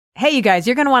Hey, you guys,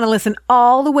 you're going to want to listen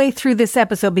all the way through this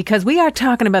episode because we are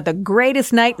talking about the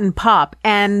greatest night in pop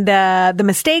and the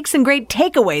mistakes and great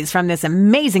takeaways from this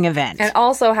amazing event. And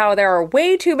also how there are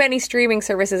way too many streaming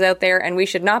services out there and we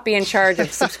should not be in charge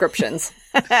of subscriptions.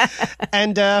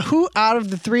 And who out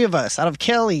of the three of us, out of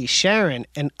Kelly, Sharon,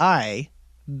 and I,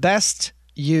 best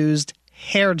used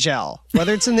hair gel?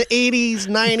 Whether it's in the 80s,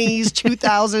 90s,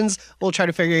 2000s, we'll try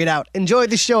to figure it out. Enjoy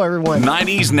the show, everyone.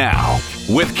 90s Now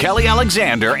with Kelly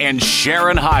Alexander and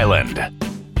Sharon Hyland.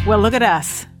 Well, look at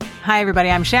us. Hi, everybody.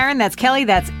 I'm Sharon. That's Kelly.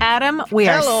 That's Adam. We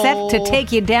are set to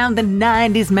take you down the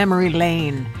 90s memory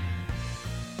lane.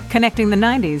 Connecting the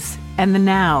 90s and the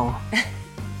now.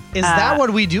 Is that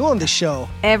what we do on the show?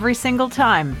 Every single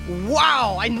time.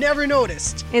 Wow, I never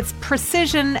noticed. It's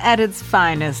precision at its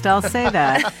finest, I'll say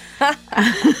that.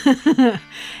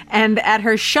 And at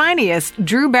her shiniest,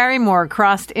 Drew Barrymore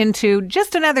crossed into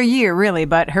just another year, really,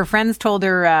 but her friends told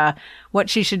her what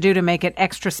she should do to make it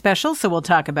extra special, so we'll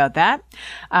talk about that.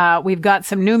 We've got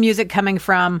some new music coming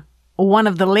from one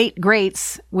of the late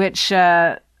greats, which...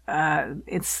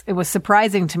 it was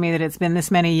surprising to me that it's been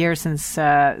this many years since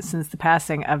the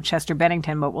passing of Chester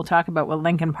Bennington, but we'll talk about what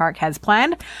Linkin Park has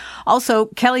planned. Also,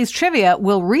 Kelly's trivia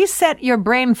will reset your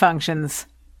brain functions.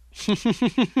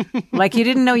 Like you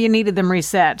didn't know you needed them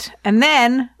reset. And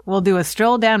then we'll do a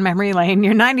stroll down memory lane.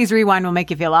 Your 90s rewind will make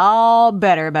you feel all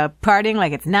better about partying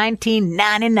like it's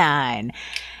 1999.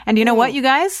 And you know what, you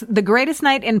guys? The greatest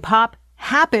night in pop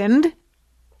happened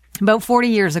about 40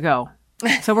 years ago.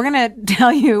 So we're going to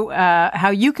tell you how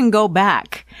you can go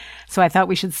back. So I thought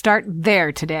we should start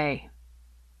there today.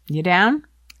 You down?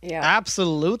 Yeah.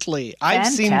 Absolutely. Fantastic.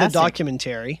 I've seen the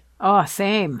documentary. Oh,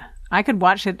 same. I could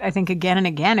watch it, I think, again and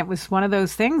again. It was one of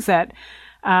those things that,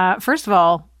 first of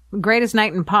all, greatest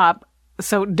night in pop.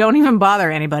 So don't even bother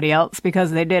anybody else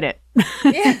because they did it.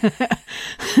 Yeah.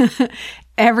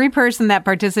 Every person that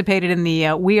participated in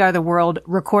the We Are the World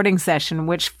recording session,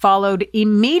 which followed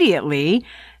immediately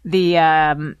the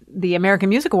American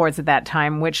Music Awards at that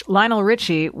time, which Lionel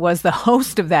Richie was the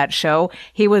host of that show.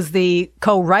 He was the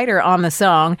co-writer on the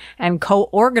song and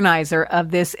co-organizer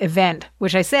of this event,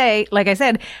 which like I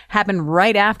said, happened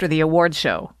right after the awards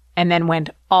show and then went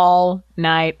all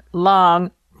night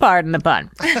long. Pardon the pun.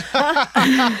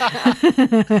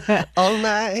 All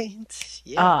night.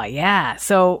 Yeah. Oh, yeah.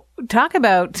 So talk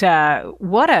about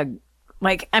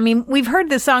we've heard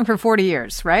this song for 40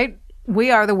 years, right?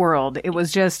 We Are the World. It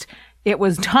was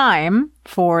time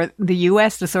for the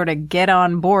U.S. to sort of get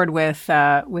on board with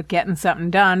getting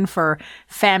something done for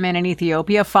famine in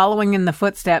Ethiopia, following in the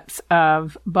footsteps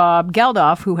of Bob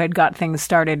Geldof, who had got things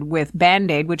started with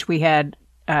Band-Aid, which we had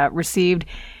received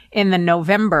in the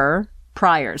November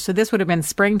prior. So this would have been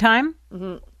springtime.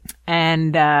 Mm-hmm.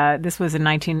 And this was in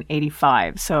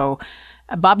 1985. So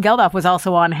Bob Geldof was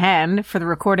also on hand for the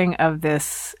recording of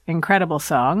this incredible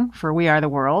song for We Are the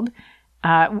World.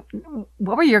 What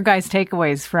were your guys'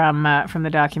 takeaways from the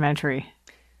documentary?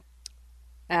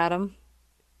 Adam?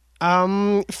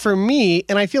 For me,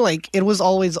 and I feel like it was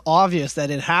always obvious that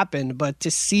it happened, but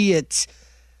to see it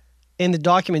in the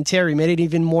documentary made it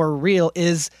even more real,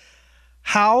 is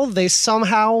how they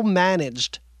somehow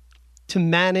managed to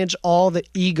manage all the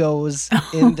egos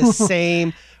in the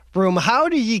same room. How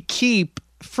do you keep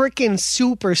freaking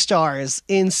superstars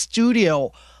in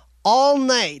studio all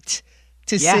night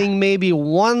to sing maybe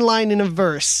one line in a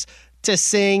verse,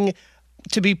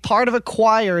 to be part of a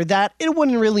choir that it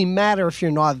wouldn't really matter if you're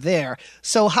not there?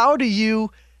 So how do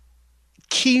you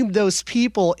keep those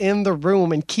people in the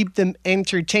room and keep them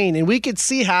entertained? And we could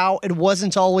see how it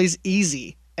wasn't always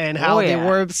easy and how there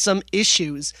were some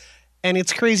issues. And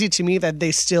it's crazy to me that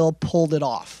they still pulled it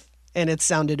off. And it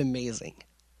sounded amazing.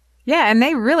 Yeah, and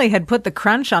they really had put the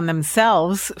crunch on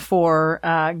themselves for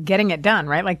getting it done,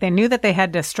 right? Like they knew that they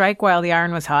had to strike while the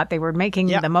iron was hot. They were making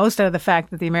the most of the fact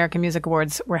that the American Music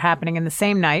Awards were happening in the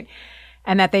same night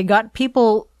and that they got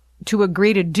people to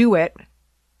agree to do it.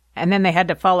 And then they had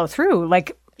to follow through.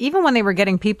 Like even when they were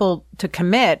getting people to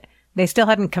commit, they still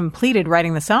hadn't completed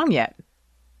writing the song yet.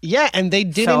 Yeah, and they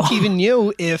didn't even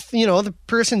know if, the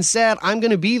person said, I'm going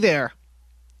to be there.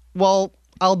 Well,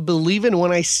 I'll believe it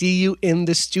when I see you in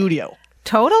the studio.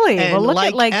 Totally. And well, look like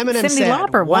at like Eminem Cyndi said,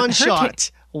 Lauper. one shot,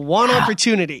 one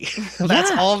opportunity. That's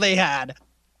all they had.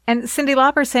 And Cyndi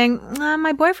Lauper saying,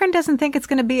 my boyfriend doesn't think it's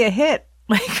going to be a hit.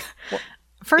 Like,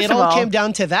 first of all. It all came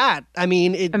down to that. I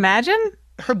mean, imagine?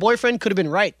 Her boyfriend could have been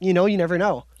right. You never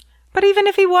know. But even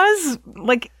if he was,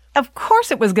 like, of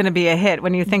course it was going to be a hit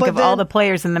when you think of all the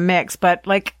players in the mix. But,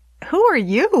 like, who are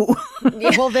you?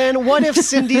 Well, then what if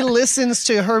Cindy listens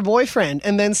to her boyfriend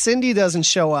and then Cindy doesn't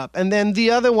show up and then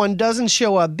the other one doesn't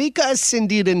show up because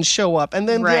Cindy didn't show up and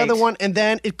then the other one, and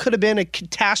then it could have been a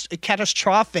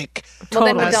catastrophic Well,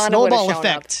 then snowball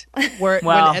effect where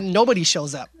and nobody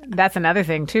shows up. That's another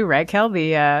thing too, right, Kel?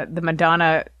 The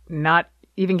Madonna not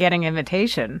even getting an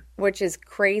invitation. Which is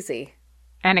crazy.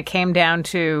 And it came down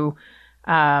to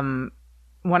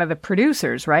one of the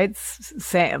producers, right?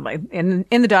 Saying, like, in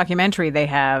the documentary, they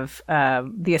have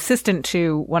the assistant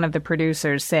to one of the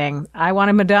producers saying, I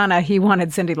wanted Madonna, he wanted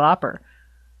Cyndi Lauper.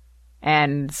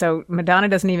 And so Madonna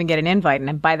doesn't even get an invite.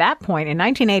 And by that point, in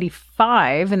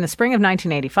 1985, in the spring of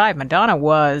 1985, Madonna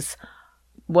was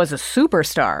a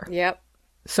superstar. Yep.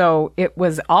 So it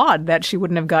was odd that she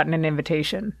wouldn't have gotten an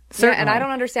invitation. Certainly. Yeah, and I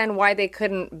don't understand why they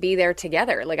couldn't be there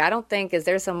together. Like, I don't think, is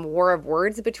there some war of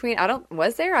words between,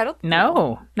 was there?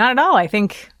 No, not at all. I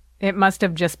think it must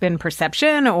have just been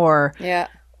perception or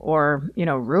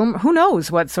room. Who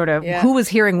knows what sort of, who was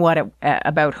hearing what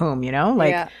about whom,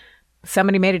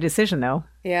 somebody made a decision though.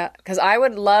 Yeah, because I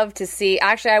would love to see,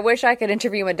 actually, I wish I could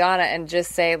interview Madonna and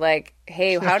just say, like,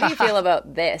 hey, how do you feel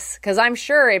about this? Because I'm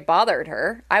sure it bothered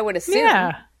her. I would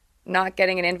assume not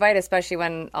getting an invite, especially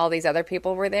when all these other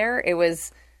people were there. It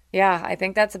was, I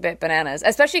think that's a bit bananas,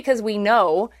 especially because we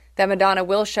know that Madonna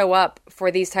will show up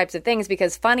for these types of things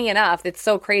because, funny enough, it's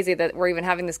so crazy that we're even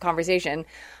having this conversation.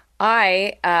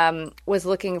 I was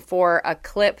looking for a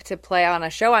clip to play on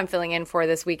a show I'm filling in for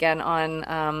this weekend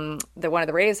on one of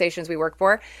the radio stations we work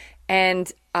for.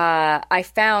 And I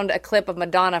found a clip of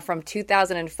Madonna from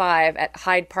 2005 at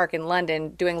Hyde Park in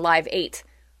London doing Live 8,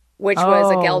 which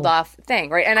was a Geldof thing,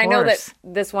 right? And I know that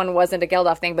this one wasn't a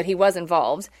Geldof thing, but he was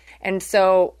involved. And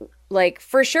so, like,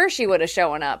 for sure she would have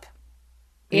shown up,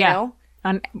 you know?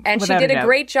 And she did a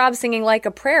great job singing Like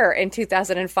a Prayer in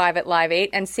 2005 at Live 8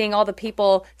 and seeing all the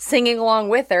people singing along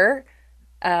with her.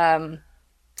 I'd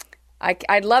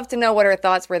love to know what her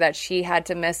thoughts were that she had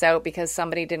to miss out because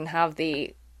somebody didn't have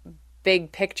the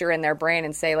big picture in their brain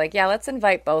and say, like, yeah, let's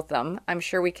invite both of them. I'm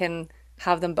sure we can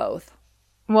have them both.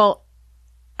 Well,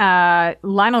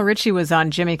 Lionel Richie was on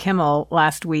Jimmy Kimmel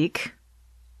last week.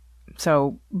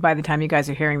 So by the time you guys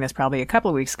are hearing this, probably a couple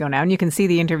of weeks ago now, and you can see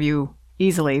the interview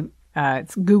easily.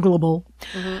 It's Googleable.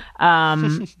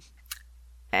 Mm-hmm.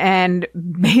 And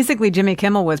basically Jimmy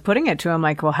Kimmel was putting it to him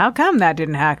like, well, how come that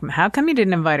didn't happen? How come you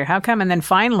didn't invite her? How come? And then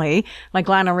finally, like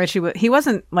Lionel Richie, he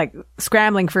wasn't like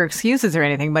scrambling for excuses or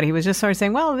anything, but he was just sort of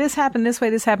saying, well, this happened this way,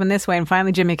 this happened this way. And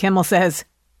finally Jimmy Kimmel says,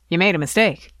 you made a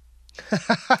mistake.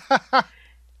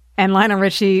 And Lionel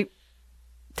Richie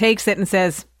takes it and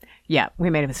says, yeah, we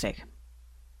made a mistake.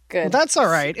 Good. Well, that's all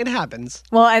right. It happens.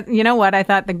 Well, you know what? I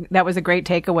thought that was a great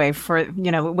takeaway for, it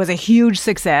was a huge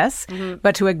success,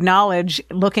 but to acknowledge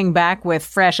looking back with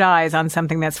fresh eyes on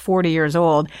something that's 40 years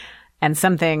old and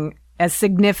something as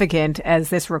significant as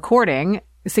this recording,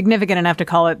 significant enough to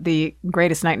call it the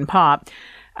greatest night in pop,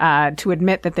 to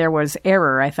admit that there was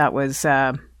error, I thought was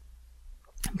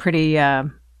pretty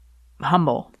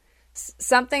humble.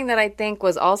 Something that I think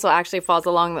was also actually falls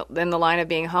along in the line of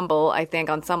being humble, I think,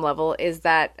 on some level, is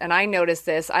that, and I noticed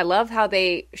this, I love how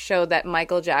they showed that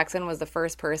Michael Jackson was the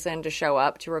first person to show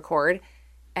up to record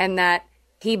and that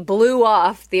he blew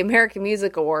off the American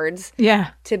Music Awards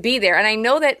to be there. And I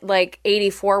know that, like,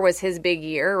 84 was his big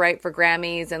year, right, for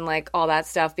Grammys and, like, all that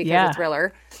stuff because of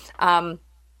Thriller.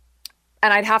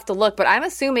 And I'd have to look, but I'm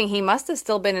assuming he must have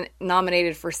still been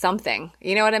nominated for something.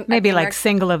 You know what I mean? Maybe like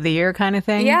single of the year kind of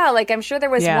thing? Yeah, like I'm sure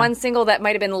there was one single that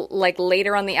might have been like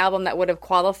later on the album that would have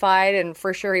qualified, and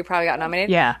for sure he probably got nominated.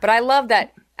 Yeah. But I love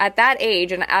that at that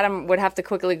age, and Adam would have to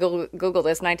quickly Google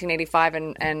this, 1985,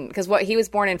 and because he was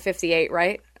born in 58,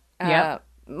 right?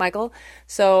 Michael.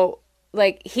 So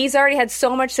like he's already had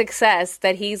so much success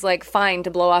that he's like fine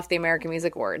to blow off the American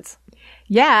Music Awards.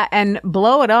 Yeah, and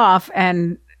blow it off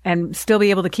and still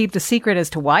be able to keep the secret as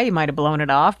to why you might have blown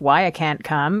it off, why I can't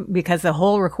come, because the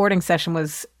whole recording session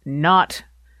was not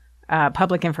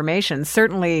public information.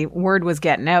 Certainly word was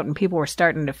getting out and people were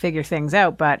starting to figure things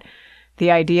out, but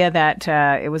the idea that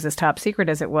it was as top secret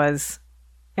as it was,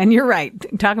 and you're right,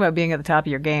 talk about being at the top of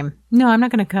your game. No, I'm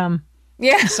not going to come.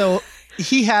 Yeah. So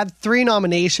he had 3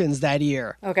 nominations that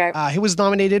year. Okay. He was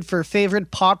nominated for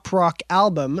Favorite Pop Rock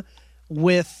Album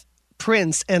with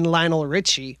Prince and Lionel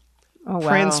Richie. Oh, wow.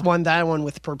 Prince won that one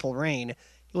with Purple Rain.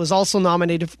 He was also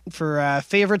nominated for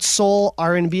Favorite Soul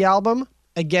R&B Album,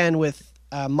 again with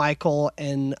Michael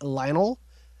and Lionel.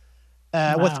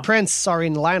 With Prince,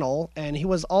 and Lionel. And he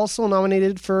was also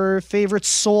nominated for Favorite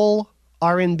Soul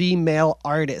R&B Male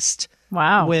Artist.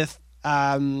 Wow. With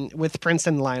Prince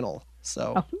and Lionel.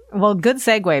 So, well, good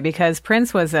segue, because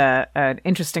Prince was an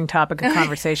interesting topic of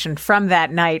conversation from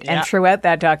that night and throughout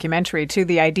that documentary, to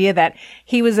the idea that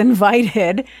he was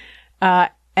invited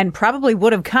and probably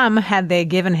would have come had they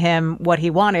given him what he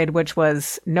wanted, which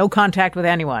was no contact with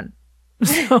anyone.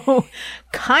 So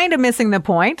kind of missing the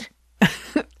point.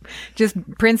 Just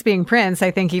Prince being Prince,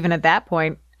 I think even at that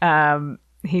point,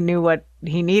 he knew what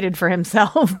he needed for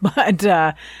himself, but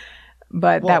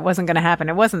that wasn't going to happen.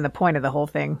 It wasn't the point of the whole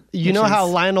thing. You know how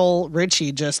Lionel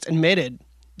Richie just admitted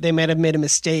they might have made a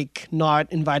mistake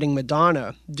not inviting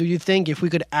Madonna. Do you think if we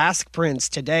could ask Prince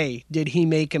today, did he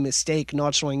make a mistake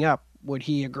not showing up? Would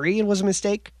he agree it was a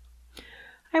mistake?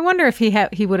 I wonder if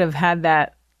he would have had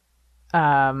that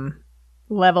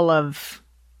level of,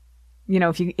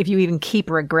 if you even keep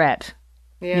regret,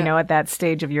 at that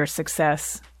stage of your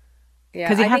success. Yeah,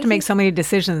 because you have to make so many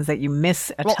decisions that you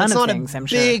miss a ton of things, I'm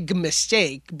sure. It's not a big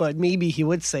mistake, but maybe he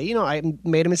would say, I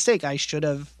made a mistake. I should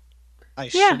have. I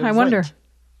wonder.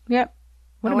 Yep.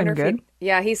 Would have been good.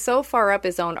 He's so far up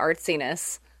his own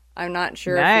artsiness. I'm not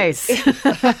sure. Nice.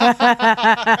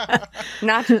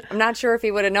 I'm not sure if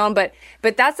he would have known, but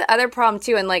that's the other problem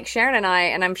too. And like Sharon and I,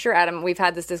 and I'm sure Adam, we've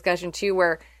had this discussion too,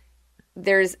 where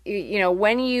there's,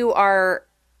 when you are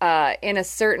in a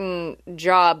certain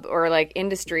job or like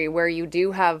industry where you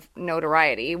do have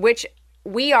notoriety, which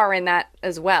we are in that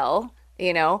as well,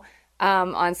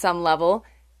 on some level,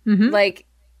 like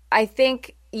I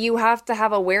think you have to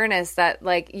have awareness that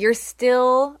like you're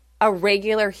still a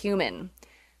regular human.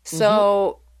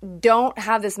 So don't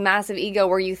have this massive ego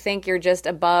where you think you're just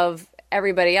above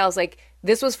everybody else. Like,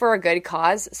 this was for a good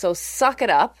cause, so suck it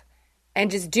up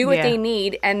and just do what they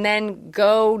need, and then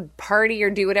go party or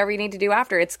do whatever you need to do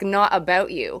after. It's not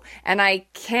about you. And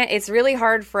it's really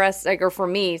hard for us, or for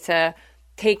me, to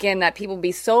take in that people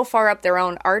be so far up their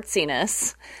own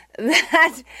artsiness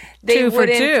that they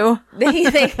they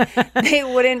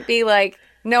wouldn't be like,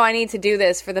 no, I need to do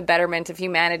this for the betterment of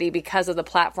humanity because of the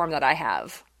platform that I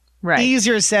have. Right.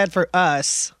 Easier said for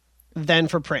us than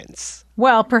for Prince.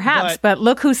 Well, perhaps, but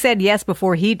look who said yes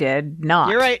before he did not.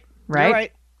 You're right. Right? You're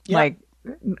right. Yep. Like,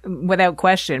 without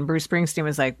question, Bruce Springsteen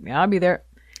was like, I'll be there.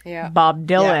 Yeah. Bob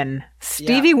Dylan.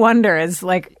 Stevie Wonder is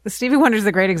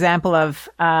a great example of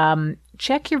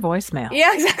check your voicemail.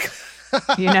 Yeah, exactly.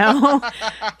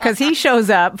 Because he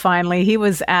shows up finally. He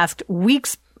was asked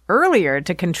weeks earlier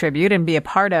to contribute and be a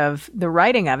part of the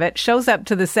writing of it, shows up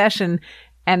to the session,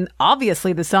 and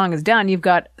obviously the song is done. You've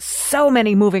got so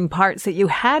many moving parts that you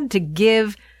had to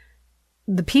give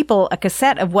the people a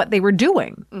cassette of what they were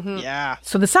doing. Yeah.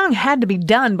 So the song had to be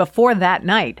done before that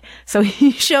night. So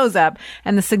he shows up,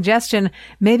 and the suggestion,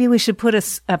 maybe we should put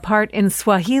a part in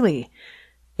Swahili,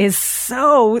 is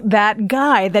so that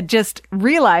guy that just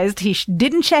realized he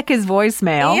didn't check his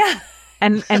voicemail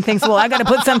and thinks, well, I got to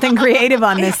put something creative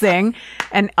on this thing,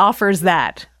 and offers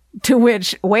that. To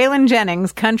which Waylon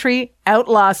Jennings, country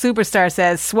outlaw superstar,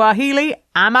 says, Swahili,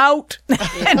 I'm out.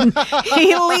 And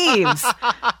he leaves.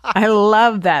 I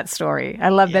love that story. I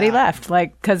love that he left.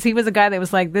 Because he was a guy that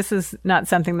was like, this is not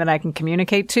something that I can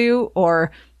communicate to,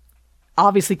 or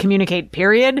obviously communicate,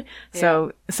 period.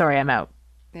 So, sorry, I'm out.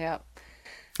 Yeah.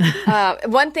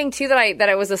 One thing too that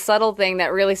it was a subtle thing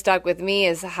that really stuck with me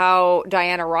is how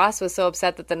Diana Ross was so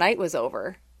upset that the night was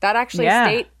over. That actually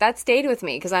stayed with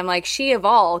me, because I'm like, she of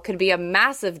all could be a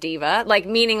massive diva, like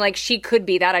meaning like she could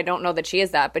be that. I don't know that she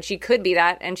is that, but she could be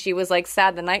that, and she was like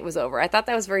sad the night was over. I thought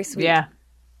that was very sweet. Yeah.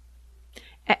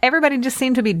 Everybody just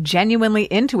seemed to be genuinely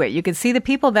into it. You could see the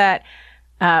people that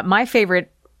my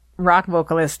favorite rock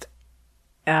vocalist,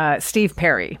 Steve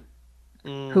Perry,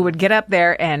 who would get up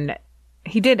there and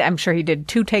I'm sure he did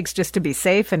 2 takes just to be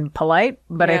safe and polite,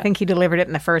 but I think he delivered it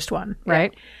in the first one,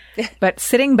 right? But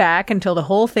sitting back until the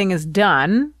whole thing is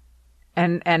done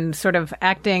and sort of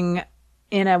acting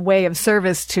in a way of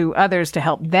service to others to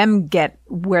help them get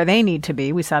where they need to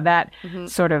be. We saw that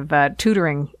sort of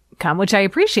tutoring come, which I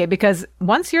appreciate, because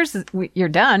once you're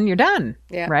done,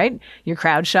 right? Your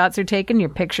crowd shots are taken, your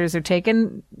pictures are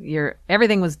taken,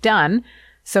 everything was done.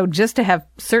 So just to have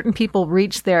certain people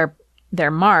reach their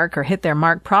mark or hit their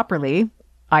mark properly,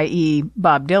 i.e.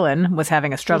 Bob Dylan was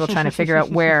having a struggle trying to figure out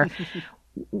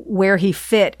where he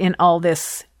fit in all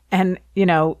this. And,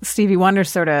 Stevie Wonder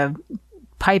sort of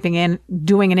piping in,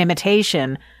 doing an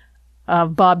imitation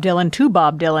of Bob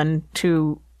Dylan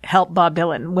to help Bob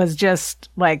Dylan was just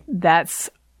like, that's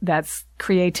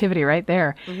creativity right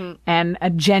there. And a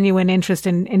genuine interest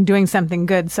in doing something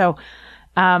good. So,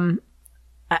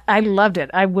 I loved it.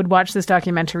 I would watch this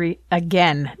documentary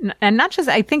again. And not just,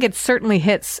 I think it certainly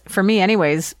hits, for me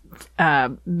anyways,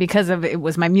 because of it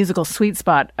was my musical sweet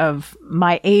spot of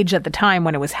my age at the time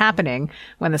when it was happening,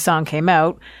 when the song came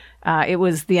out. It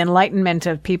was the enlightenment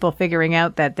of people figuring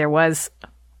out that there was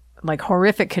like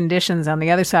horrific conditions on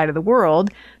the other side of the world,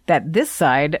 that this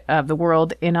side of the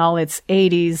world in all its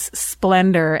 80s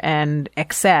splendor and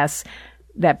excess,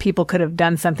 that people could have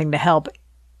done something to help,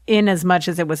 in as much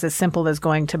as it was as simple as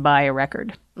going to buy a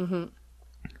record. Mm-hmm.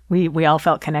 We all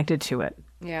felt connected to it.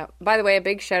 Yeah. By the way, a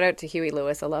big shout out to Huey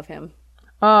Lewis. I love him.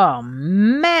 Oh,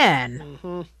 man.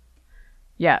 Mm-hmm.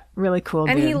 Yeah, really cool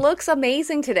and dude. He looks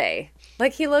amazing today.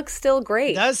 Like, he looks still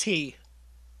great. Does he?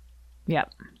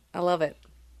 Yep. I love it.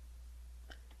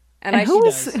 And who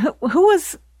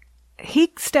was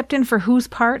he stepped in for whose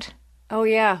part? Oh,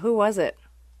 yeah. Who was it?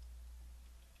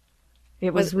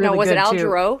 It was really was good, it Al too.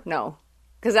 Jarreau? No.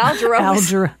 Because Al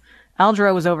Jarreau Al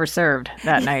Jarreau was overserved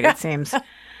that night, it seems.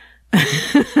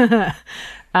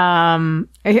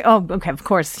 Okay, of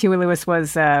course. Huey Lewis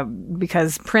was,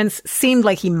 because Prince seemed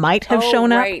like he might have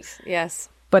shown up. Right, yes.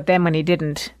 But then when he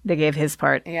didn't, they gave his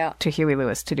part to Huey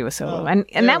Lewis to do a solo.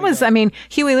 And that was,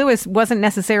 Huey Lewis wasn't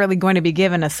necessarily going to be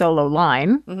given a solo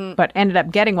line, but ended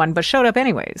up getting one, but showed up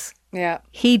anyways. Yeah.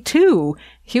 He too,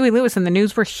 Huey Lewis and the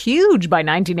News were huge by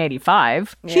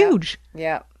 1985. Yeah. Huge.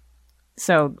 Yeah.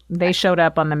 So they showed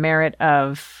up on the merit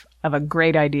of a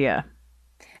great idea.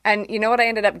 And you know what I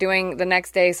ended up doing the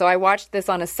next day? So I watched this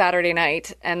on a Saturday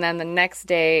night, and then the next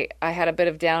day I had a bit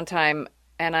of downtime,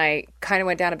 and I kind of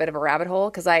went down a bit of a rabbit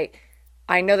hole because I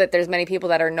know that there's many people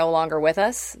that are no longer with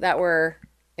us that were,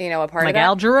 a part of that. Like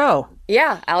Al Jarreau.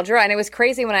 Yeah, Al Jarreau. And it was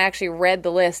crazy when I actually read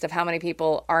the list of how many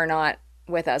people are not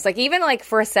with us. Like, even like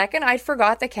for a second, I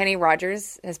forgot that Kenny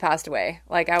Rogers has passed away.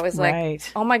 Like, I was like,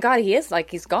 oh my God, he is,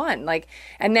 like, he's gone. Like,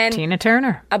 and then Tina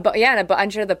Turner. and a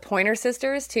bunch of the Pointer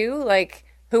Sisters too, like,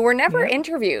 who were never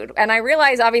interviewed. And I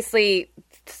realize, obviously,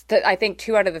 I think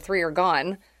 2 out of the 3 are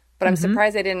gone, but I'm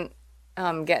surprised they didn't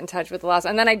get in touch with the last.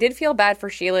 And then I did feel bad for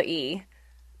Sheila E.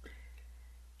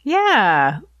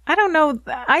 Yeah. I don't know.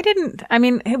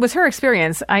 It was her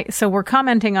experience. So we're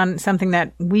commenting on something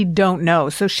that we don't know.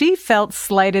 So she felt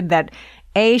slighted that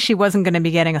A, she wasn't going to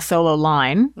be getting a solo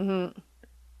line.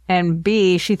 And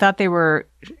B, she thought they were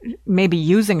maybe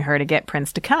using her to get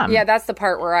Prince to come. Yeah, that's the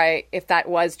part where if that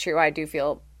was true, I do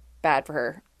feel bad for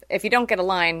her. If you don't get a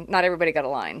line, not everybody got a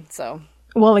line, so.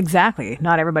 Well, exactly.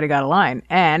 Not everybody got a line.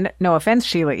 And no offense,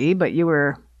 Sheila E., but you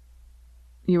were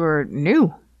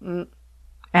new.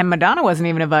 And Madonna wasn't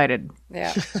even invited.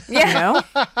 Yeah.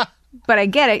 But I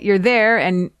get it. You're there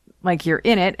and like you're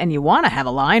in it and you want to have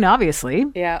a line, obviously.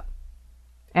 Yeah.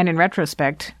 And in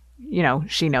retrospect,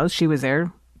 she knows she was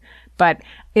there. But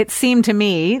it seemed to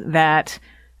me that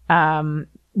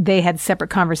they had separate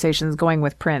conversations going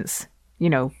with Prince,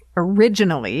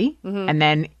 originally, and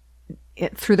then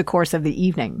through the course of the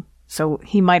evening. So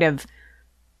he might have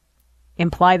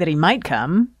implied that he might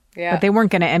come, but they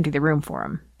weren't going to empty the room for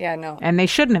him. Yeah, no. And they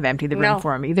shouldn't have emptied the room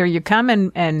for him. Either you come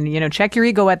and check your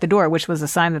ego at the door, which was a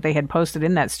sign that they had posted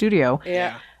in that studio,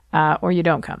 or you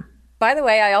don't come. By the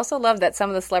way, I also love that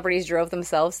some of the celebrities drove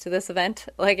themselves to this event.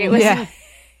 Like, it was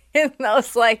in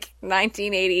those, like,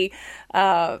 1980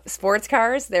 sports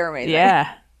cars. They were amazing.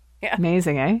 Yeah.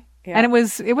 Amazing, eh? Yeah. And it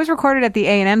was recorded at the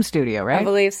A&M studio, right? I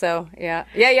believe so. Yeah.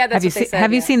 Yeah, that's what they said.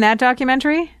 Have you seen that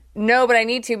documentary? No, but I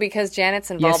need to because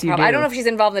Janet's involved. Yes, you do. I don't know if she's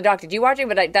involved in the doc. Did you watch it?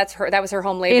 But that was her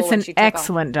home label. It's an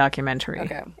excellent documentary.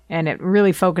 Okay. And it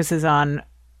really focuses on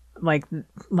like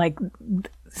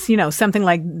something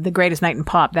like The Greatest Night in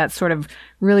Pop, that sort of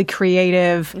really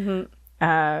creative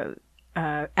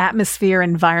atmosphere,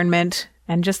 environment,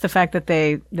 and just the fact that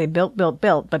they built,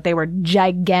 but they were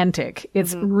gigantic.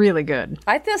 It's really good.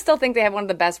 I still think they have one of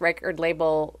the best record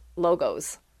label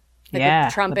logos. Like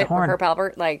the trumpet for Herb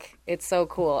Alpert. Like, it's so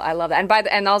cool. I love that.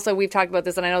 And also we've talked about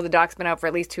this, and I know the doc's been out for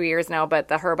at least 2 years now, but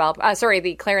the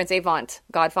the Clarence Avant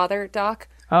Godfather doc.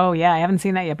 Oh yeah, I haven't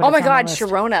seen that yet. But oh my God,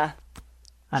 Sharona.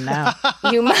 I know.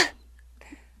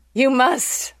 You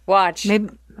must watch. Maybe,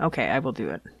 okay, I will do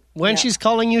it. When she's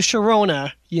calling you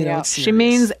Sharona, it's serious. She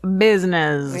means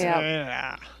business.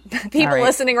 Yeah. People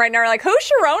listening right now are like,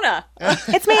 "Who's Sharona?"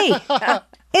 It's me.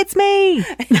 It's me.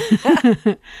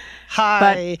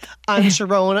 Hi, I'm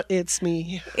Sharona. It's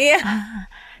me. Yeah.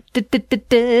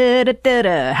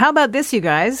 How about this, you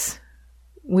guys?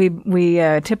 We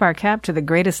tip our cap to the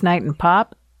greatest night in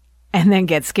pop, and then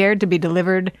get scared to be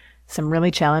delivered some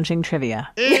really challenging trivia.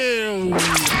 90s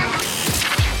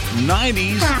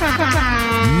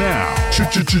now.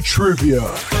 Trivia.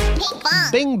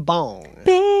 Bing bong.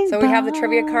 So we have the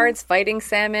trivia cards, Fighting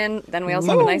Salmon. Then we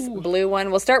also have a nice blue one.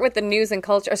 We'll start with the news and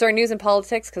culture. Sorry, news and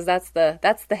politics, because that's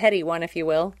the heady one, if you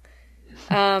will.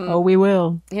 We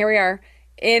will. Here we are.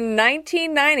 In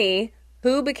 1990,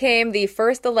 who became the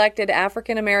first elected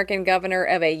African-American governor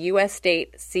of a U.S.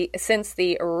 state since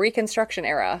the Reconstruction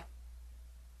era?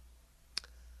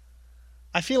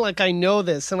 I feel like I know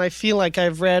this, and I feel like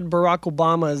I've read Barack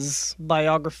Obama's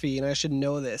biography, and I should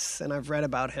know this, and I've read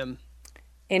about him.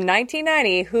 In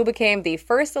 1990, who became the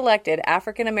first elected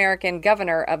African-American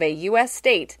governor of a U.S.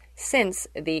 state since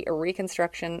the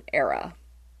Reconstruction era?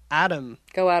 Adam.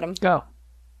 Go, Adam. Go.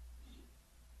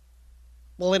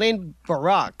 Well, it ain't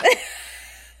Barack.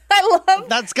 I love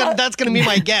That's gonna be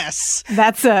my guess.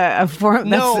 That's a form.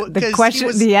 No, that's the 'cause question. he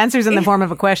was- The answer's in the form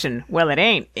of a question. Well, it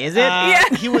ain't, is it?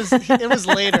 It was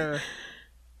later.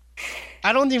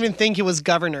 I don't even think he was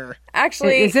governor.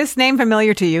 Actually, Is this name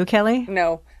familiar to you, Kelly?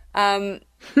 no.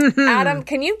 Adam,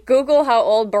 can you Google how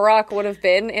old Barack would have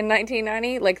been in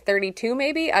 1990? Like 32,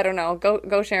 maybe? I don't know.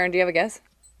 Go, Sharon. Do you have a guess?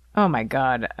 Oh my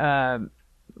God.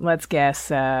 Let's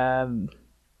guess.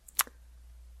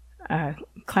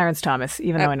 Clarence Thomas,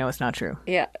 even though I know it's not true.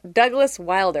 Yeah, Douglas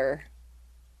Wilder.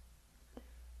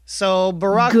 So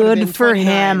Barack would have been Good for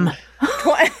 29.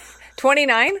 him.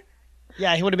 29?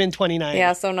 Yeah, he would have been 29.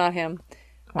 Yeah, so not him.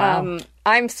 Wow.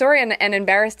 I'm sorry and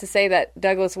embarrassed to say that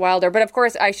Douglas Wilder, but of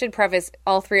course I should preface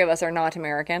all three of us are not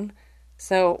American,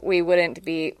 so we wouldn't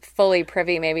be fully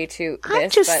privy maybe to this. I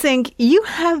just but... think you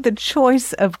have the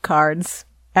choice of cards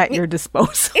at your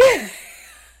disposal.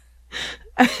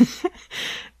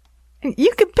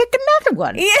 You could pick another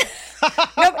one. Yeah.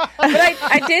 No, but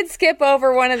I did skip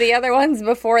over one of the other ones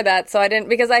before that, so I didn't,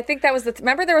 because I think that was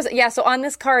remember there was, so on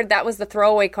this card, that was the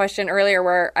throwaway question earlier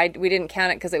where we didn't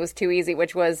count it because it was too easy,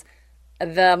 which was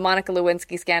the Monica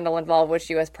Lewinsky scandal involved which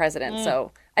U.S. president,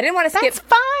 so I didn't want to skip. That's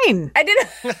fine. I didn't.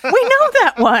 We know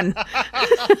that one.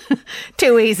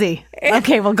 Too easy.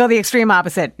 Okay, we'll go the extreme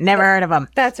opposite. Never heard of them.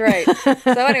 That's right.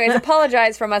 So anyways,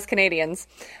 apologize from us Canadians.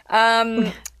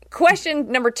 Question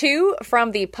number 2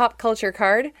 from the pop culture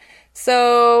card.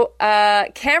 So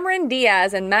Cameron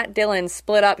Diaz and Matt Dillon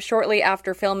split up shortly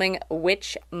after filming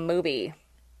which movie?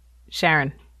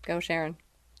 Sharon. Go, Sharon.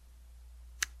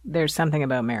 There's Something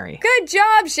About Mary. Good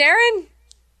job, Sharon.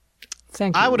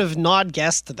 Thank you. I would have not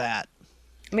guessed that.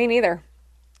 Me neither.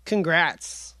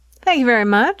 Congrats. Thank you very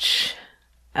much.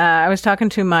 I was talking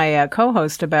to my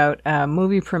co-host about a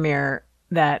movie premiere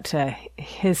that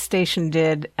his station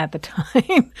did at the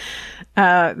time.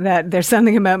 That There's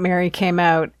Something About Mary came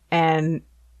out, and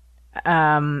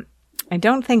I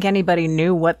don't think anybody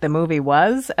knew what the movie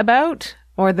was about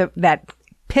or that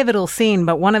pivotal scene,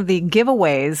 but one of the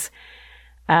giveaways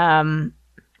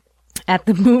at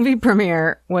the movie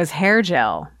premiere was hair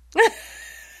gel.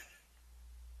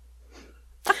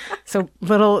 So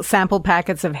little sample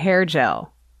packets of hair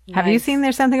gel. Nice. Have you seen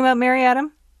There's Something About Mary,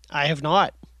 Adam? I have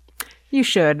not. You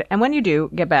should. And when you do,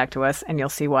 get back to us and you'll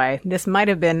see why. This might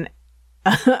have been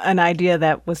an idea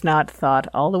that was not thought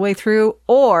all the way through,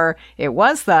 or it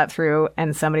was thought through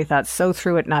and somebody thought so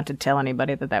through it not to tell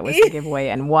anybody that was the giveaway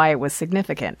and why it was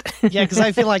significant. Yeah, because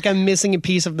I feel like I'm missing a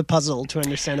piece of the puzzle to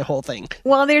understand the whole thing.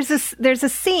 Well, there's a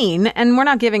scene, and we're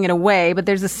not giving it away, but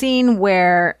there's a scene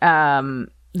where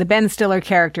the Ben Stiller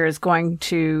character is going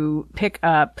to pick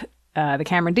up the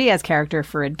Cameron Diaz character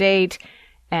for a date,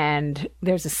 and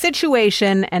there's a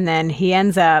situation, and then he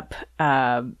ends up...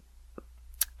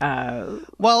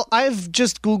 well, I've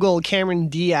just Googled Cameron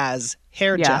Diaz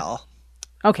hair gel.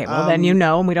 Okay, well, then you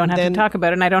know, and we don't have to talk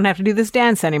about it, and I don't have to do this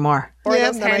dance anymore. Or yeah,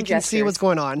 those then hand I can see gestures. what's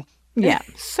going on. Yeah,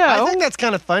 so... I think that's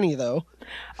kind of funny, though.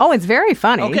 Oh, it's very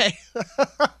funny. Okay.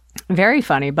 Very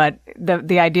funny, but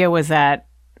the idea was that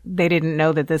they didn't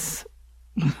know that this...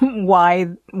 why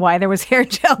there was hair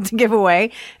gel to give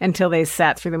away until they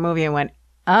sat through the movie and went,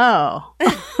 oh.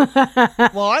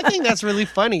 Well, I think that's really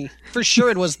funny. For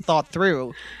sure it was thought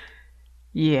through.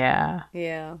 Yeah.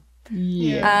 Yeah.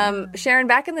 Yeah. Sharon,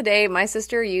 back in the day, my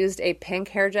sister used a pink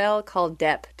hair gel called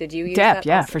Dep. Did you use Dep, that?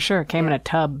 yeah, also? for sure. It came in a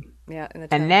tub. Yeah, in the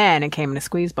tub. And then it came in a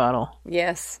squeeze bottle.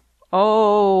 Yes.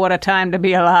 Oh, what a time to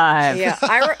be alive. Yeah,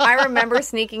 I remember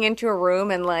sneaking into a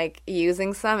room and like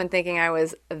using some and thinking I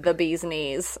was the bee's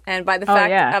knees. And by the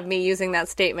fact of me using that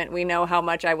statement, we know how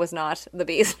much I was not the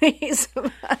bee's knees.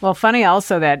 Well, funny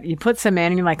also that you put some in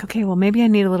and you're like, okay, well, maybe I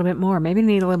need a little bit more. Maybe I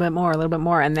need a little bit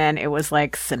more. And then it was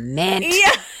like cement.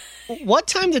 Yeah. What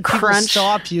time did people Crunch.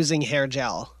 stop using hair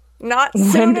gel? Not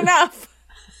soon enough.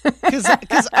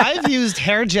 Because I've used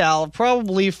hair gel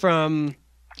probably from...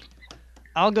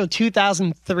 I'll go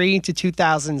 2003 to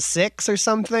 2006 or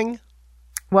something.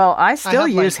 Well, I still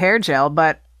use hair gel,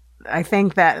 but I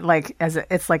think that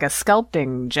it's like a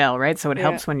sculpting gel, right? So it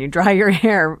helps when you dry your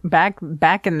hair. Back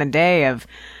in the day of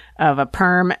of a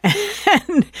perm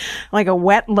and like a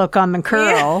wet look on the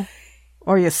curl,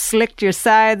 or you slicked your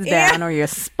sides down, or you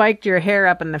spiked your hair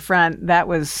up in the front. That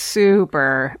was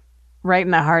super right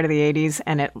in the heart of the 80s,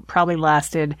 and it probably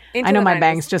lasted. I know my 90s.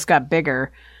 Bangs just got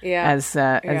bigger as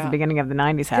the beginning of the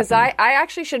 90s happened. Because I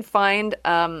actually should find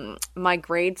my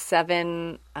grade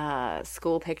 7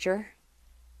 school picture.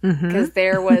 Because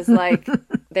there was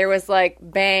like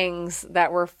bangs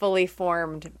that were fully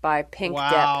formed by pink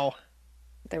dip.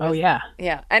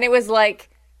 Yeah, and it was like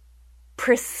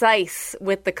precise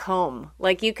with the comb.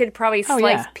 Like you could probably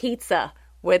slice pizza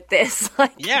with this.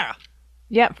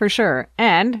 Yeah, for sure.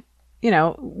 And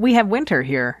we have winter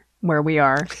here where we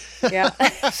are. Yeah.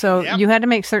 So you had to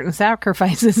make certain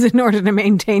sacrifices in order to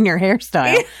maintain your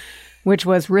hairstyle, which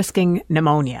was risking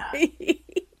pneumonia.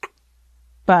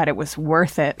 But it was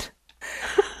worth it.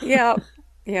 Yeah.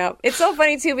 It's so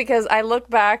funny, too, because I look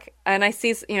back and I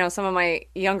see, some of my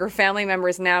younger family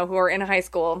members now who are in high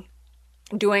school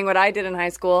doing what I did in high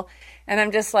school. And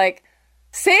I'm just like,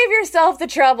 save yourself the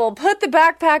trouble. Put the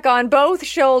backpack on both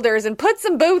shoulders and put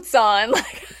some boots on.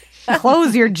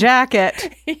 Close your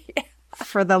jacket.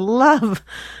 For the love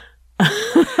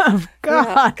of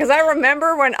God. Because I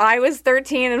remember when I was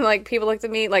 13 and like people looked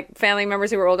at me, like family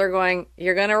members who were older, going,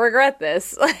 "You're going to regret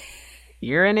this."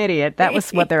 You're an idiot. That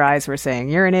was what their eyes were saying.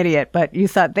 You're an idiot, but you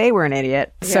thought they were an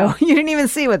idiot. So you didn't even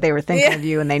see what they were thinking of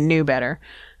you, and they knew better.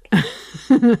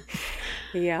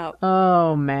 Yeah.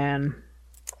 Oh, man.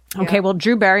 Okay, well,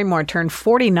 Drew Barrymore turned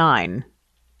 49.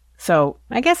 So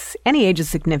I guess any age is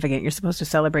significant. You're supposed to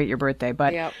celebrate your birthday,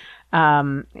 but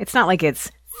it's not like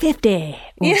it's 50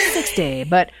 or 60,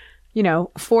 but,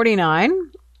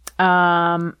 49.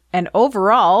 And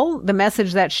overall, the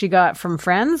message that she got from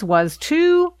friends was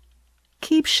to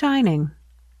keep shining.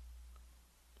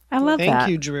 I love that. Thank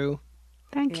you, Drew.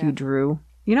 Thank you, Drew.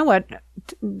 You know what?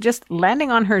 Just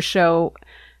landing on her show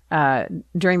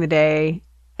during the day,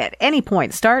 at any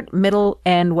point, start, middle,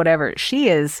 end, whatever, she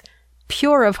is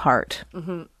pure of heart.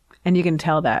 Mm-hmm. And you can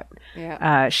tell that.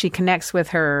 Yeah. She connects with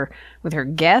her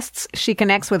guests. She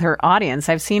connects with her audience.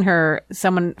 I've seen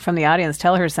someone from the audience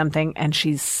tell her something, and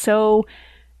she's so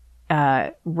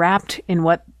wrapped in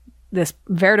what this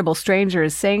veritable stranger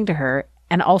is saying to her,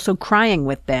 and also crying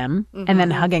with them, and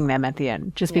then hugging them at the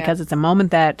end, just because it's a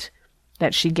moment that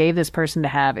she gave this person to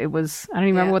have. It was, I don't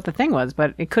even remember what the thing was,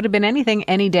 but it could have been anything,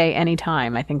 any day, any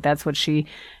time. I think that's what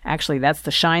that's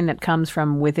the shine that comes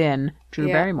from within Drew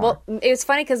Barrymore. Well, it was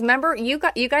funny because remember,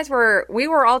 we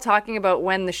were all talking about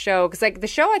when the show, because like the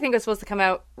show I think was supposed to come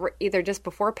out either just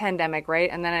before pandemic, right?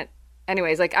 And then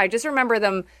anyways, like I just remember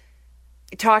them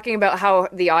talking about how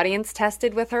the audience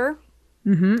tested with her.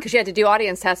 Because she had to do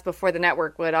audience tests before the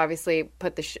network would obviously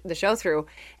put the show through.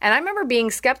 And I remember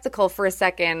being skeptical for a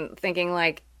second, thinking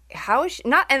like, how is she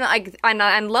not? And like,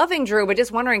 I'm loving Drew, but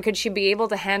just wondering, could she be able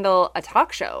to handle a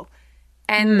talk show?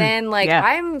 And then like,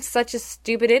 I'm such a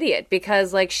stupid idiot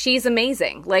because like, she's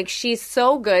amazing. Like, she's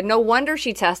so good. No wonder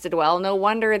she tested well. No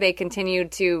wonder they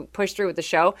continued to push through with the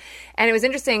show. And it was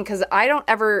interesting because I don't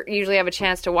ever usually have a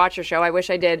chance to watch her show. I wish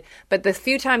I did. But the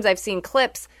few times I've seen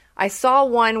clips, I saw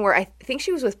one where I think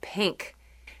she was with Pink.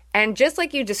 And just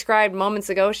like you described moments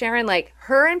ago, Sharon, like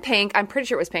her and Pink, I'm pretty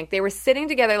sure it was Pink, they were sitting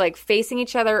together, like facing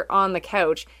each other on the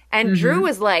couch. And Drew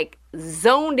was like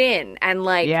zoned in and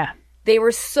like they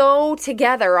were so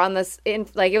together on this.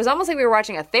 Like it was almost like we were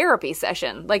watching a therapy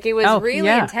session. Like it was really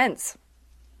intense.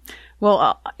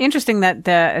 Well, interesting that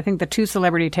I think the two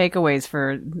celebrity takeaways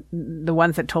for the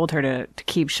ones that told her to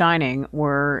keep shining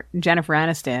were Jennifer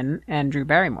Aniston and Drew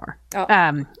Barrymore. Oh.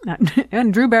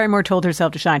 And Drew Barrymore told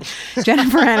herself to shine.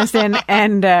 Jennifer Aniston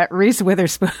and Reese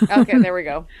Witherspoon. Okay, there we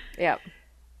go. Yeah.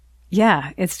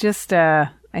 Yeah, it's just,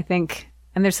 I think,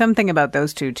 and there's something about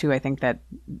those two, too, I think that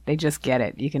they just get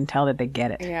it. You can tell that they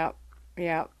get it.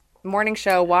 Yeah. Morning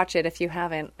show, watch it if you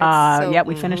haven't.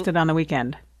 We finished it on the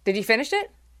weekend. Did you finish it?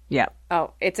 Yeah.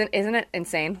 Oh, isn't it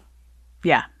insane?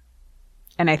 Yeah.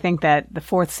 And I think that the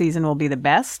fourth season will be the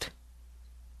best.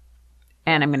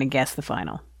 And I'm going to guess the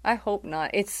final. I hope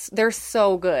not. They're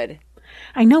so good.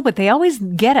 I know, but they always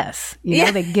get us. You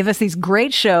know, they give us these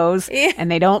great shows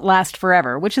and they don't last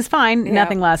forever, which is fine. Yeah.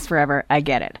 Nothing lasts forever. I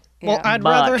get it. Well, I'd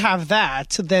rather have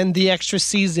that than the extra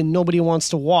season nobody wants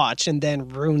to watch and then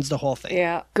ruins the whole thing.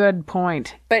 Yeah. Good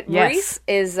point. But Reese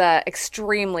is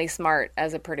extremely smart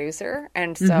as a producer,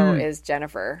 and so is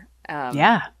Jennifer.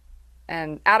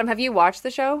 And Adam, have you watched the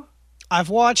show? I've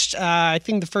watched, I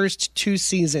think, the first 2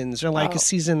 seasons, or like a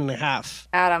season and a half.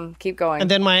 Adam, keep going. And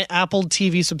then my Apple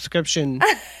TV subscription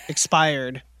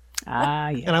expired.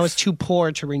 Yes. And I was too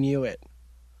poor to renew it.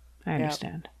 I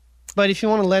understand. But if you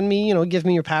want to lend me, give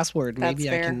me your password. Maybe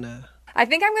I can I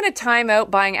think I'm going to time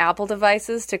out buying Apple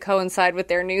devices to coincide with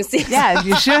their new season. Yeah,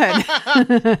 you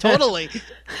should. Totally.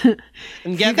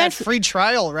 And get that free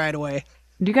trial right away.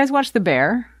 Do you guys watch The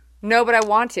Bear? No, but I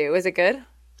want to. Is it good?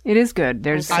 It is good.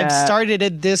 I've started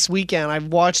it this weekend. I've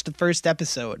watched the first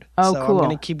episode. Oh, so cool. I'm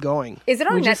going to keep going. Is it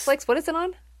on Netflix? What is it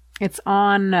on? It's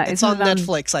on... It's on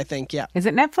Netflix, I think, yeah. Is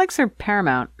it Netflix or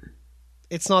Paramount?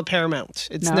 It's not Paramount.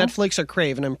 It's Netflix or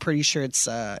Crave, and I'm pretty sure it's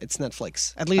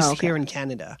Netflix. At least here in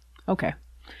Canada. Okay.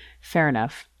 Fair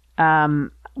enough.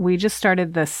 We just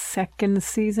started the second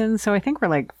season, so I think we're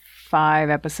like 5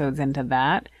 episodes into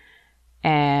that.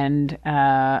 And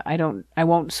I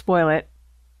won't spoil it,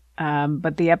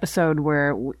 but the episode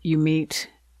where you meet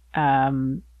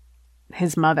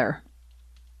his mother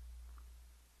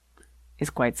is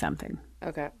quite something.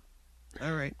 Okay.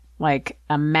 All right. Like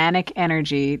a manic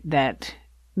energy that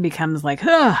becomes like,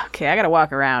 okay, I got to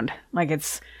walk around. Like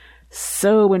it's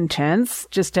so intense.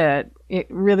 It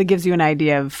really gives you an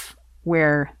idea of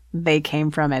where they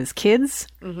came from as kids.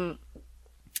 Mm-hmm.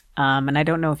 And I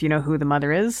don't know if you know who the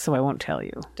mother is, so I won't tell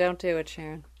you. Don't do it,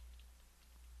 Sharon.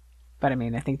 But I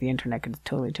mean, I think the internet could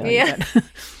totally tell you that.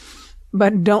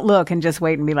 But don't look and just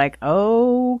wait and be like,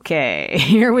 okay,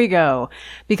 here we go.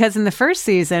 Because in the first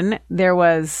season, there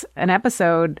was an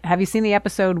episode. Have you seen the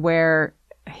episode where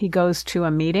he goes to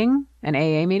a meeting, an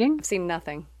AA meeting? I've seen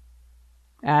nothing.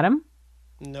 Adam?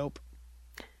 Nope.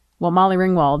 Well, Molly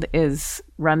Ringwald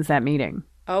runs that meeting.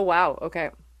 Oh, wow. Okay.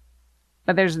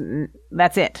 But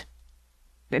that's it.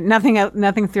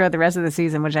 Nothing throughout the rest of the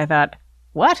season, which I thought,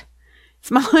 what?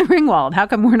 It's Molly Ringwald. How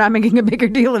come we're not making a bigger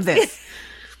deal of this?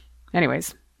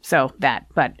 Anyways, so that.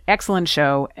 But excellent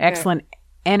show, excellent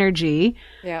energy.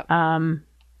 Yeah.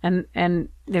 And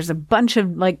there's a bunch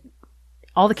of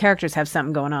all the characters have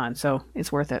something going on, so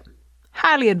it's worth it.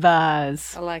 Highly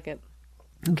advise. I like it.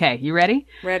 Okay, you ready?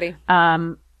 Ready.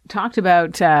 Talked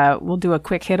about, we'll do a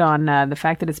quick hit on the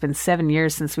fact that it's been 7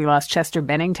 years since we lost Chester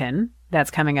Bennington.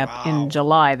 That's coming up in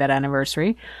July, that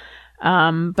anniversary.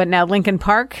 But now Linkin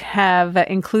Park have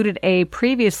included a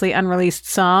previously unreleased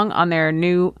song on their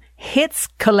new hits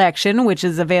collection, which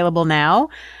is available now.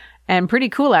 And pretty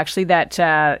cool, actually,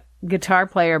 that guitar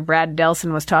player Brad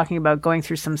Delson was talking about going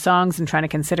through some songs and trying to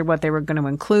consider what they were going to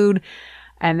include.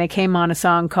 And they came on a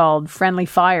song called Friendly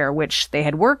Fire, which they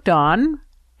had worked on,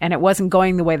 and it wasn't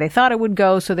going the way they thought it would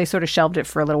go, so they sort of shelved it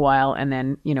for a little while, and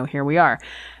then, here we are.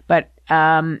 But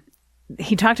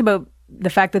he talked about the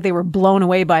fact that they were blown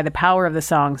away by the power of the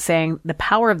song, saying the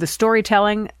power of the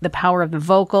storytelling, the power of the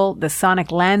vocal, the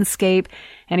sonic landscape.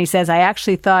 And he says, I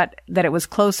actually thought that it was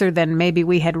closer than maybe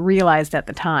we had realized at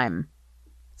the time.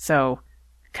 So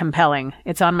compelling.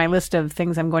 It's on my list of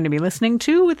things I'm going to be listening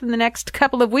to within the next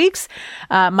couple of weeks.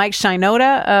 Mike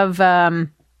Shinoda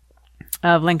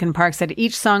of Linkin Park said,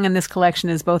 each song in this collection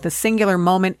is both a singular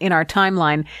moment in our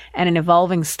timeline and an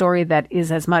evolving story that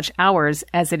is as much ours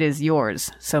as it is yours.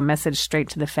 So message straight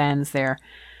to the fans there.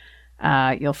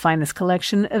 You'll find this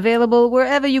collection available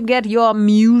wherever you get your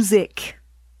music.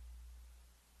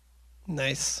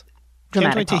 Nice.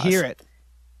 Dramatic Can't wait to hear it.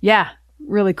 Yeah,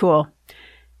 really cool.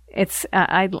 It's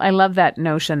I love that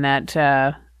notion that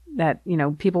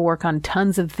people work on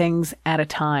tons of things at a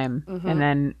time. Mm-hmm. And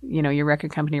then, your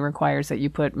record company requires that you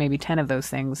put maybe 10 of those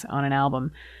things on an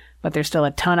album. But there's still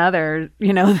a ton other,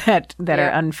 that are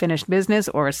unfinished business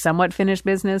or somewhat finished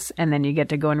business. And then you get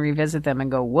to go and revisit them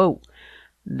and go, whoa,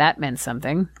 that meant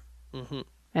something. Mm-hmm.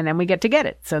 And then we get to get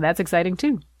it. So that's exciting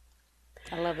too.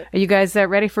 I love it. Are you guys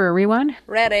ready for a rewind?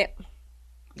 Ready.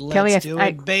 Let's do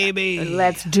it, baby.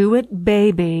 Let's do it,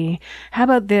 baby. How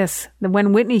about this?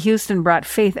 When Whitney Houston brought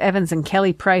Faith Evans and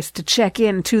Kelly Price to check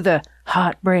in to the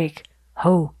Heartbreak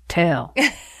Hotel.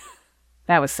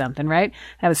 That was something, right?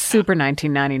 That was super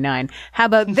 1999. How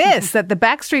about this? That the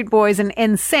Backstreet Boys and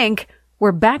NSYNC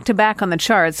were back-to-back on the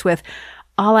charts with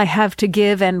All I Have to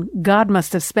Give and God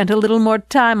Must Have Spent a Little More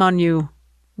Time on You.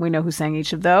 We know who sang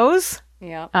each of those.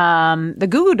 Yeah. The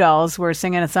Goo Goo Dolls were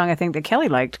singing a song I think that Kelly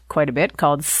liked quite a bit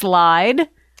called Slide.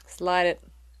 Slide it.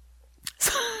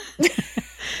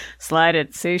 Slide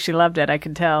it. See, she loved it. I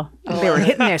could tell. They were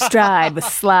hitting their stride with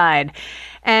Slide.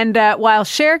 And while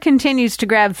Cher continues to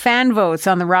grab fan votes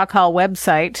on the Rock Hall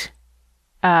website,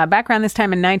 back around this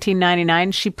time in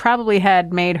 1999, she probably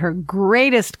had made her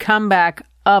greatest comeback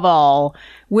of all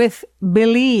with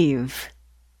Believe,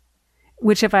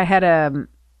 which if I had a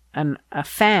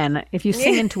fan, if you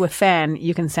sing into a fan,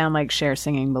 you can sound like Cher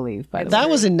singing Believe, by the way. That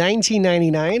was in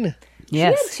 1999?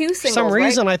 Yes. She had 2 singles, For some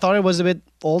reason, right? I thought it was a bit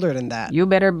older than that. You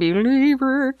better believe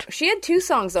it. She had 2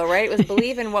 songs, though, right? It was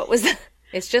Believe and what was...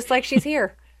 It's Just Like She's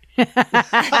Here.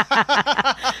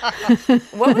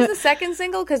 What was the second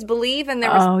single? Because Believe, and there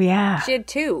was... Oh, yeah. She had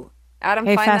two. Adam,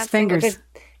 Hey, find Fast that single. Fingers.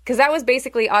 Because that was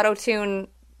basically auto-tune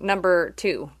number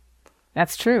 2.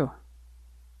 That's true.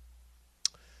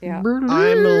 Yeah.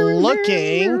 I'm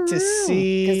looking to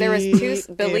see. Because there was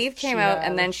two... Believe came out,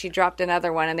 and then she dropped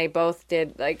another one, and they both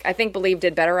did... Like, I think Believe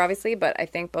did better, obviously, but I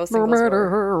think both singles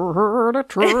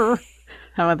were...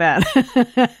 How about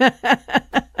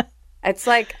that? It's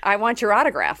like, I want your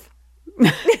autograph.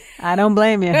 I don't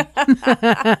blame you.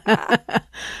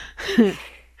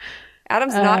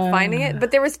 Adam's not finding it,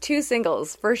 but there was 2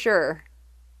 singles, for sure.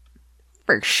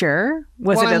 For sure.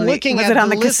 Was Well, it I'm looking at on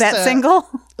the the list, cassette single?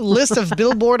 List of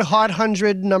Billboard Hot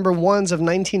 100 number ones of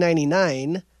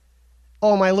 1999.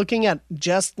 Oh, am I looking at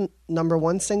just number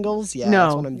 1 singles? Yeah, No,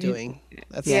 that's what I'm doing.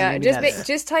 That's Yeah, maybe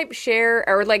just type Cher,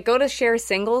 or like go to Cher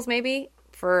singles maybe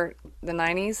for the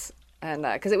 90s. And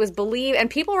because it was Believe, and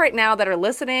people right now that are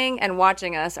listening and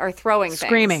watching us are throwing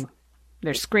Screaming. things.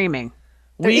 They're screaming.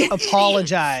 We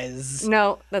apologize.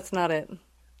 No, that's not it.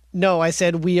 No, I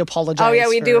said we apologize. Oh yeah,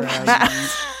 we do. It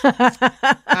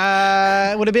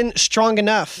would have been Strong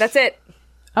Enough. That's it.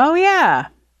 Oh, yeah.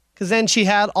 Because then she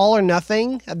had All or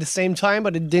Nothing at the same time,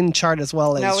 but it didn't chart as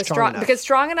well as No, it's Strong Enough. because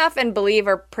Strong Enough and Believe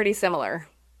are pretty similar.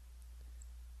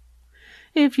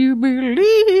 If you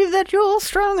believe that you're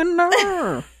strong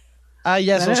enough.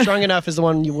 Yeah, so Strong Enough is the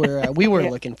one we were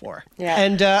looking for. Yeah.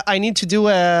 And I need to do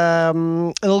a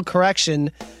little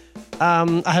correction.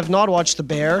 I have not watched The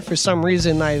Bear. For some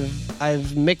reason,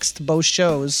 I've mixed both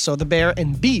shows. So The Bear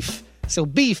and Beef. So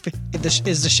Beef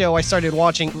is the show I started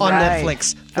watching on Right.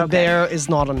 Netflix. The Bear is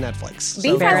not on Netflix. So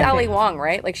Beef Bear, has I Ali think. Wong,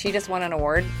 right? Like she just won an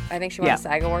award. I think she won Yeah. a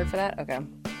SAG award for that. Okay.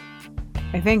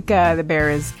 I think The Bear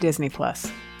is Disney Plus,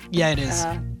 yeah, it is.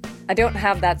 I don't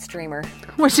have that streamer.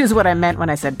 which is what I meant when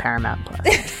I said Paramount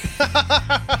Plus.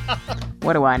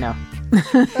 What do I know?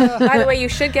 By the way, you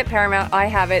should get Paramount. I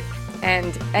have it.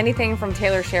 And anything from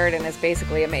Taylor Sheridan is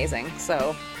basically amazing.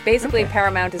 So basically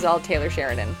Paramount is all Taylor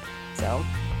Sheridan. So,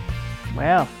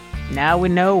 Well, now we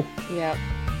know. yeah,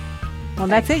 Well,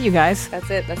 that's it, you guys. that's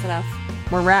it. That's enough.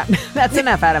 We're wrapped. That's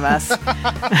enough out of us.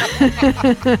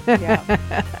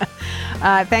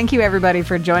 Yeah. Thank you, everybody,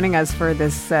 for joining us for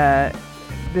this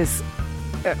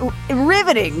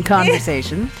riveting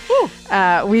conversation.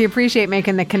 We appreciate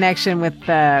making the connection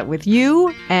with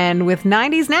you and with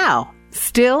 90s Now.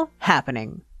 Still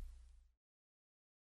happening.